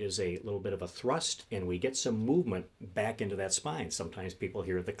adjustment, it is a little bit of a thrust, and we get some movement back into that spine. Sometimes people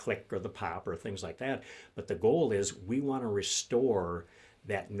hear the click or the pop or things like that. But the goal is we want to restore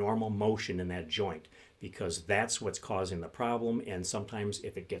that normal motion in that joint because that's what's causing the problem. And sometimes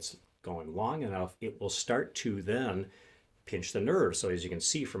if it gets going long enough, it will start to then pinch the nerve. So as you can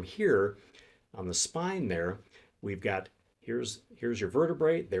see from here on the spine there, we've got here's your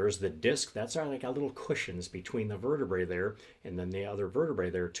vertebrae, there's the disc. That's our like our little cushions between the vertebrae there and then the other vertebrae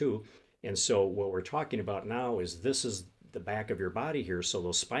there too. And so what we're talking about now is this is the back of your body here. So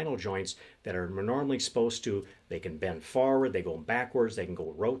those spinal joints that are normally supposed to, they can bend forward, they go backwards, they can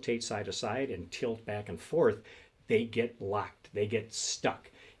go rotate side to side and tilt back and forth. They get locked, they get stuck.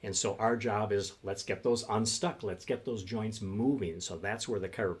 And so our job is let's get those unstuck, let's get those joints moving. So that's where the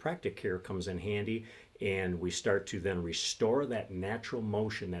chiropractic care comes in handy. And we start to then restore that natural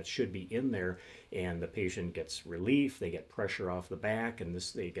motion that should be in there. And the patient gets relief, they get pressure off the back, and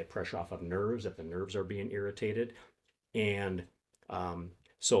they get pressure off of nerves if the nerves are being irritated. And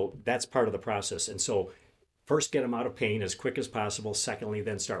so that's part of the process. And so first get them out of pain as quick as possible. Secondly,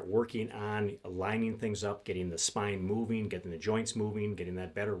 then start working on aligning things up, getting the spine moving, getting the joints moving, getting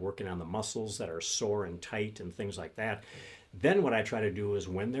that better, working on the muscles that are sore and tight and things like that. Then what I try to do is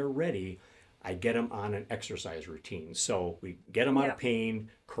when they're ready, I get them on an exercise routine. So we get them out of pain,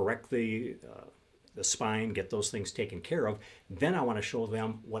 correct the spine, get those things taken care of. Then I want to show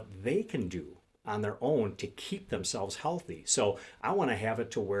them what they can do on their own to keep themselves healthy. So I want to have it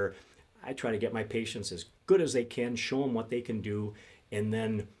to where I try to get my patients as good as they can, show them what they can do, and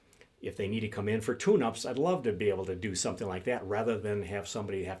then if they need to come in for tune-ups, I'd love to be able to do something like that rather than have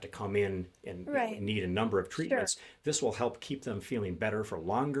somebody have to come in and need a number of treatments. Sure. This will help keep them feeling better for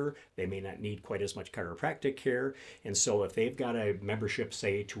longer. They may not need quite as much chiropractic care. And so if they've got a membership,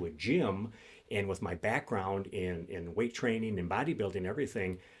 say, to a gym, and with my background in weight training and bodybuilding,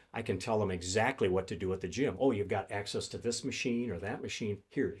 everything, I can tell them exactly what to do at the gym. Oh, you've got access to this machine or that machine.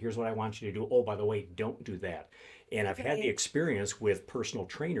 Here's what I want you to do. Oh, by the way, don't do that. And I've had the experience with personal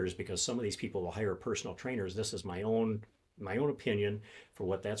trainers because some of these people will hire personal trainers. This is my own opinion for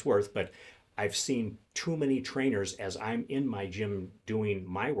what that's worth, but I've seen too many trainers as I'm in my gym doing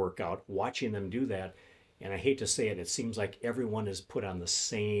my workout, watching them do that. And I hate to say it, it seems like everyone is put on the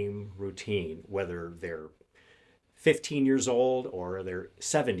same routine, whether they're 15 years old or they're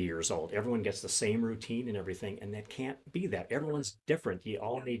 70 years old. Everyone gets the same routine and everything, and that can't be that. Everyone's different. You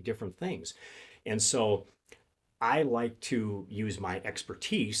all need different things. And so I like to use my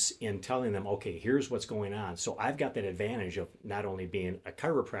expertise in telling them, okay, here's what's going on. So I've got that advantage of not only being a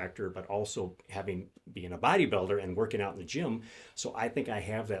chiropractor, but also being a bodybuilder and working out in the gym. So I think I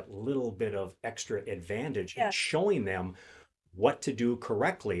have that little bit of extra advantage in showing them what to do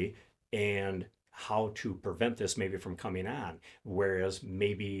correctly and how to prevent this maybe from coming on. Whereas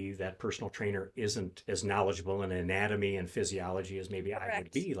maybe that personal trainer isn't as knowledgeable in anatomy and physiology as maybe I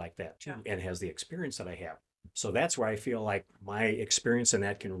would be like that too, and has the experience that I have. So that's where I feel like my experience in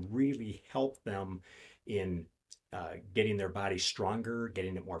that can really help them in getting their body stronger,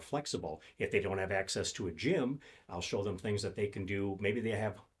 getting it more flexible. If they don't have access to a gym, I'll show them things that they can do. Maybe they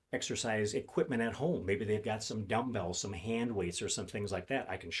have exercise equipment at home. Maybe they've got some dumbbells, some hand weights or some things like that.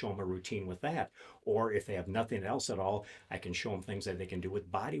 I can show them a routine with that. Or if they have nothing else at all, I can show them things that they can do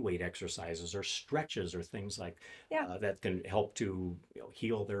with body weight exercises or stretches or things like that can help to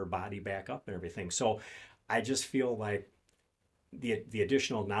heal their body back up and everything. So I just feel like the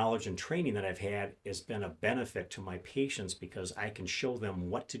additional knowledge and training that I've had has been a benefit to my patients because I can show them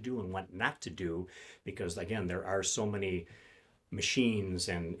what to do and what not to do. Because again, there are so many machines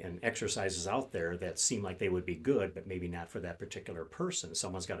and exercises out there that seem like they would be good, but maybe not for that particular person.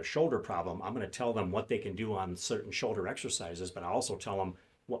 Someone's got a shoulder problem. I'm going to tell them what they can do on certain shoulder exercises, but I also tell them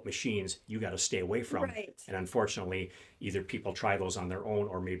what machines you got to stay away from. Right. And unfortunately, either people try those on their own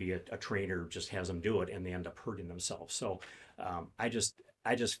or maybe a trainer just has them do it and they end up hurting themselves. So I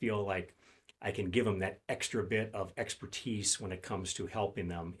just feel like I can give them that extra bit of expertise when it comes to helping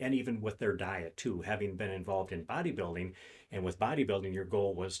them, and even with their diet too. Having been involved in bodybuilding, and with bodybuilding, your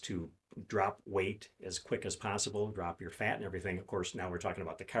goal was to drop weight as quick as possible, drop your fat and everything. Of course, now we're talking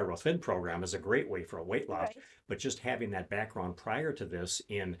about the ChiroThin program is a great way for a weight loss, but just having that background prior to this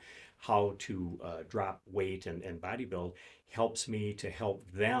in how to drop weight and bodybuild helps me to help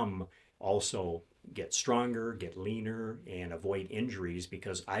them also get stronger, get leaner, and avoid injuries,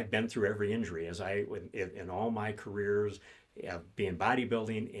 because I've been through every injury in all my careers, being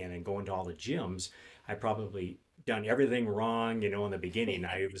bodybuilding and in going to all the gyms. I probably done everything wrong, in the beginning.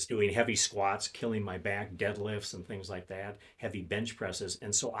 I was doing heavy squats, killing my back, deadlifts and things like that, heavy bench presses.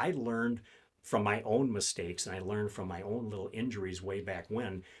 And so I learned from my own mistakes, and I learned from my own little injuries way back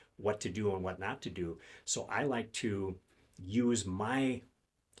when what to do and what not to do. So I like to use my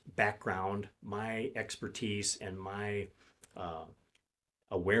background, my expertise, and my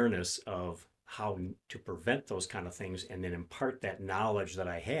awareness of how to prevent those kind of things, and then impart that knowledge that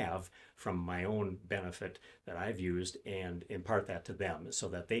I have from my own benefit that I've used and impart that to them so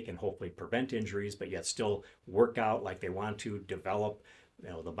that they can hopefully prevent injuries, but yet still work out like they want to, develop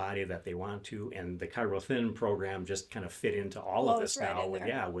the body that they want to. And the ChiroThin program just kind of fit into all of this Right now in with,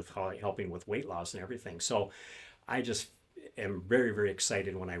 there. with helping with weight loss and everything. So I just am very, very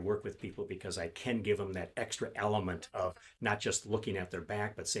excited when I work with people because I can give them that extra element of not just looking at their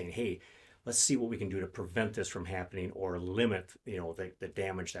back, but saying, hey, let's see what we can do to prevent this from happening or limit, the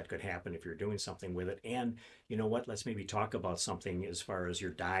damage that could happen if you're doing something with it. And you know what, let's maybe talk about something as far as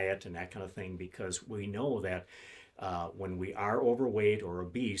your diet and that kind of thing, because we know that when we are overweight or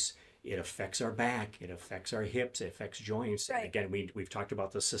obese, it affects our back, it affects our hips, it affects joints. Right. And again, we've talked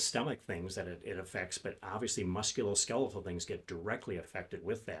about the systemic things that it affects, but obviously musculoskeletal things get directly affected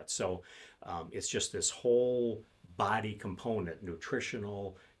with that. So it's just this whole body component,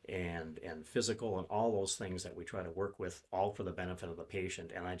 nutritional and physical and all those things that we try to work with, all for the benefit of the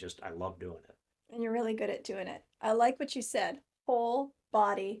patient. And I love doing it. And you're really good at doing it. I like what you said, whole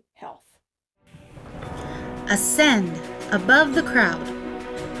body health. Ascend Above the Crowd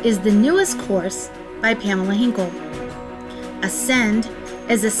is the newest course by Pamela Hinkle. Ascend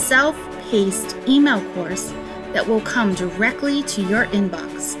is a self-paced email course that will come directly to your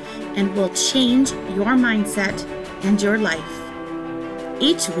inbox and will change your mindset and your life.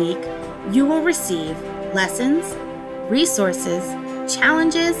 Each week, you will receive lessons, resources,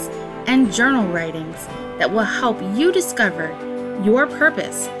 challenges, and journal writings that will help you discover your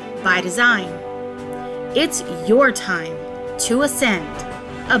purpose by design. It's your time to ascend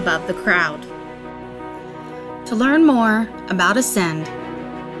above the crowd. To learn more about Ascend,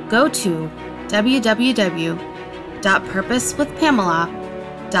 go to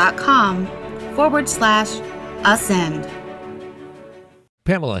www.purposewithpamela.com/ascend.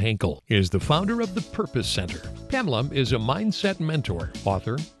 Pamela Hinkle is the founder of the Purpose Center. Pamela is a mindset mentor,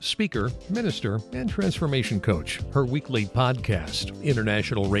 author, speaker, minister, and transformation coach. Her weekly podcast,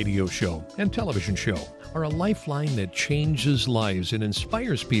 international radio show, and television show are a lifeline that changes lives and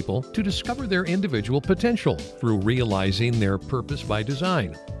inspires people to discover their individual potential through realizing their purpose by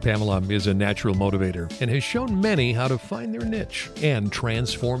design. Pamela is a natural motivator and has shown many how to find their niche and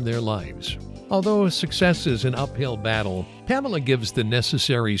transform their lives. Although success is an uphill battle, Pamela gives the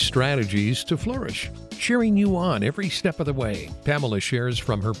necessary strategies to flourish, cheering you on every step of the way. Pamela shares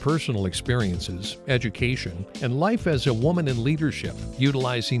from her personal experiences, education, and life as a woman in leadership,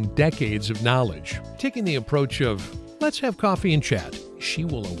 utilizing decades of knowledge. Taking the approach of, let's have coffee and chat, she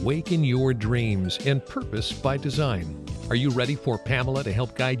will awaken your dreams and purpose by design. Are you ready for Pamela to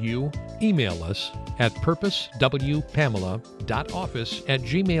help guide you? Email us at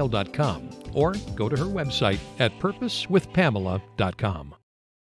purposewpamela.office@gmail.com or go to her website at purposewithpamela.com.